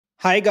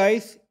Hi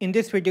guys, in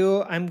this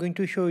video I'm going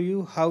to show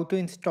you how to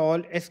install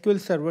SQL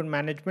Server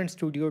Management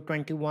Studio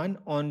 21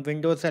 on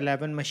Windows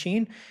 11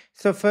 machine.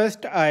 So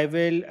first I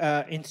will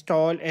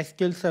install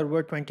SQL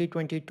Server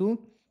 2022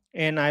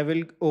 and I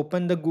will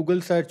open the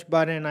Google search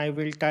bar and I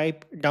will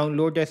type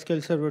download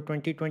SQL Server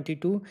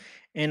 2022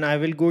 and I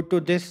will go to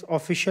this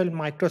official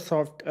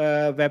Microsoft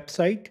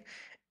website,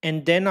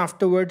 and then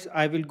afterwards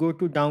I will go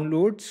to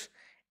downloads,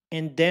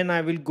 and then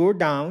I will go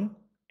down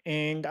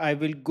and I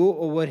will go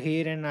over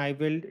here and I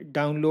will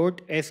download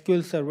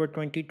SQL Server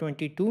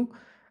 2022,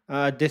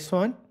 this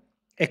one,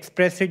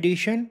 Express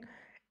Edition,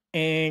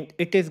 and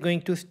it is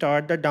going to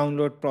start the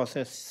download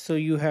process. So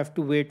you have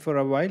to wait for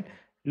a while.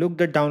 Look,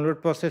 the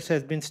download process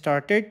has been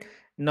started.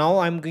 Now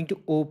I'm going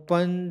to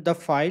open the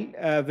file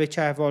which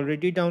I have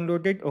already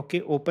downloaded.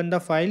 Okay, open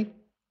the file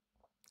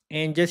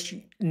and just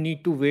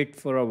need to wait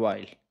for a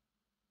while.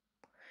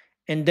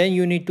 And then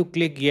you need to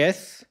click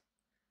yes,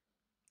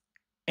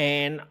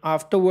 and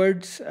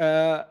afterwards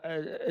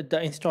the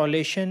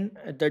installation,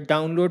 the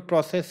download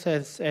process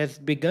has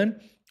begun.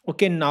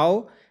 Okay,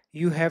 now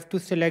you have to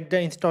select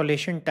the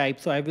installation type.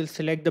 So I will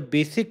select the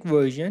basic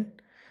version,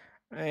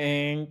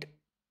 and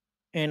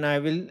I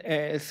will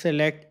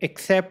select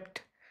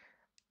accept,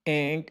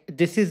 and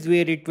this is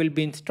where it will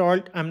be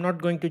installed. I'm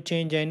not going to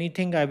change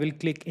anything. I will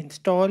click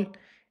install,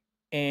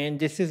 and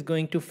this is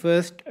going to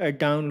first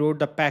download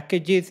the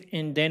packages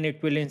and then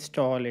it will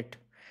install it.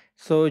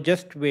 So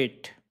just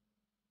wait.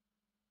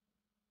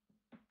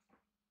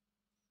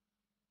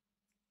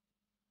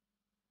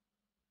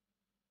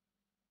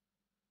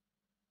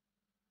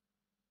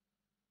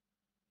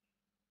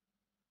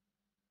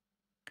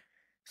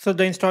 So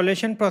the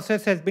installation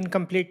process has been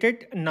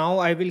completed. Now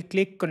I will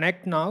click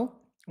connect now.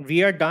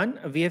 We are done.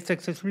 We have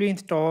successfully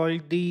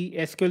installed the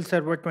SQL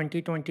Server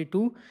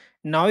 2022.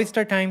 Now is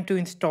the time to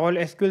install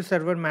SQL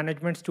Server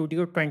Management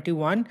Studio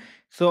 21.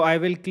 So I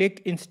will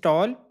click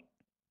install,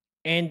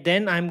 and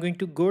then I'm going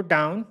to go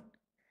down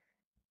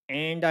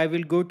and I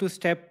will go to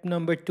step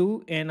number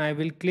 2 and I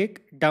will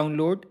click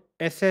download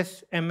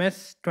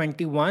SSMS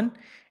 21,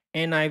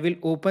 and I will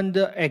open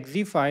the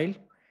exe file,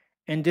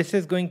 and this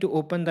is going to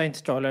open the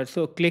installer.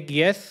 So click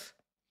yes,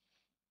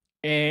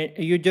 and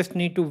you just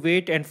need to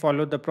wait and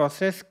follow the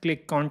process.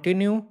 Click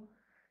continue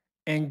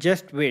and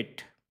just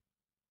wait.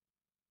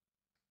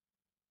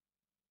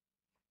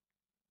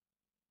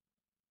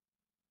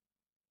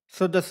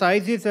 So the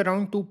size is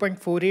around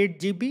 2.48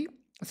 GB.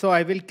 So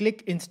I will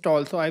click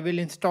install. So I will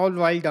install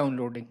while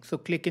downloading. So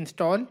click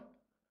install.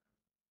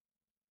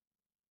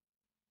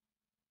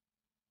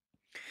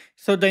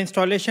 So the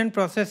installation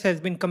process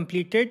has been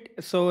completed.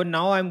 So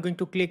now I'm going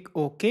to click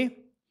OK.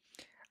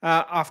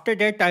 After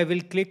that, I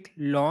will click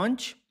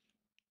launch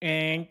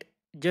and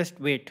just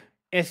wait.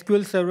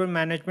 SQL Server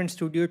Management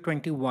Studio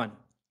 21.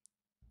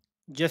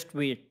 Just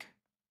wait.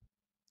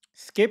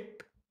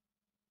 Skip.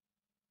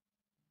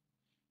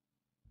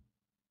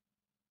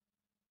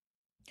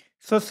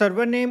 So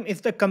server name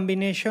is the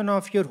combination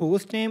of your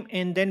host name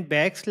and then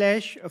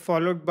backslash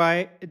followed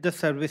by the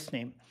service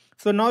name.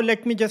 So now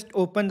let me just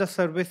open the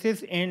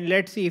services and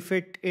let's see if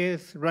it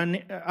is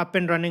up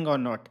and running or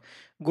not.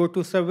 Go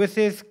to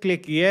services,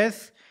 click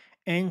yes,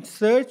 and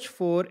search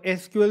for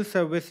SQL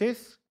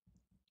services,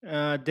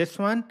 this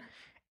one,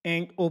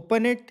 and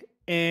open it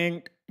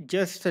and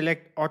just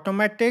select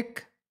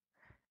automatic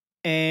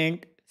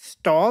and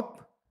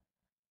stop,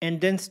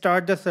 and then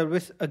start the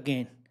service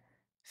again.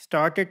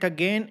 Start it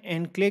again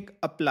and click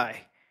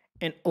apply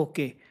and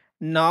OK.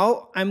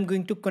 Now I'm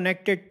going to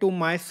connect it to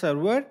my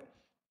server.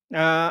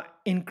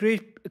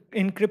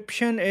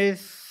 Encryption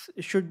is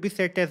should be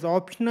set as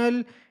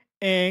optional,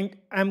 and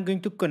I'm going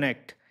to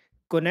connect,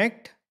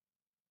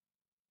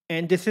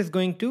 and this is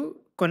going to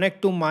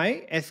connect to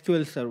my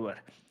SQL server.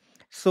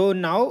 So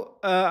now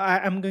I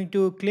am going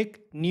to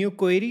click new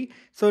query.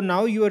 So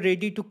now you are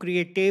ready to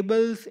create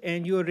tables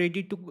and you are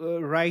ready to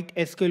write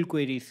SQL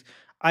queries.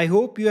 I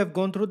hope you have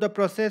gone through the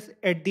process.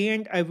 At the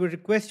end, I will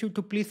request you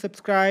to please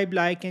subscribe,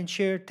 like, and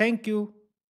share. Thank you.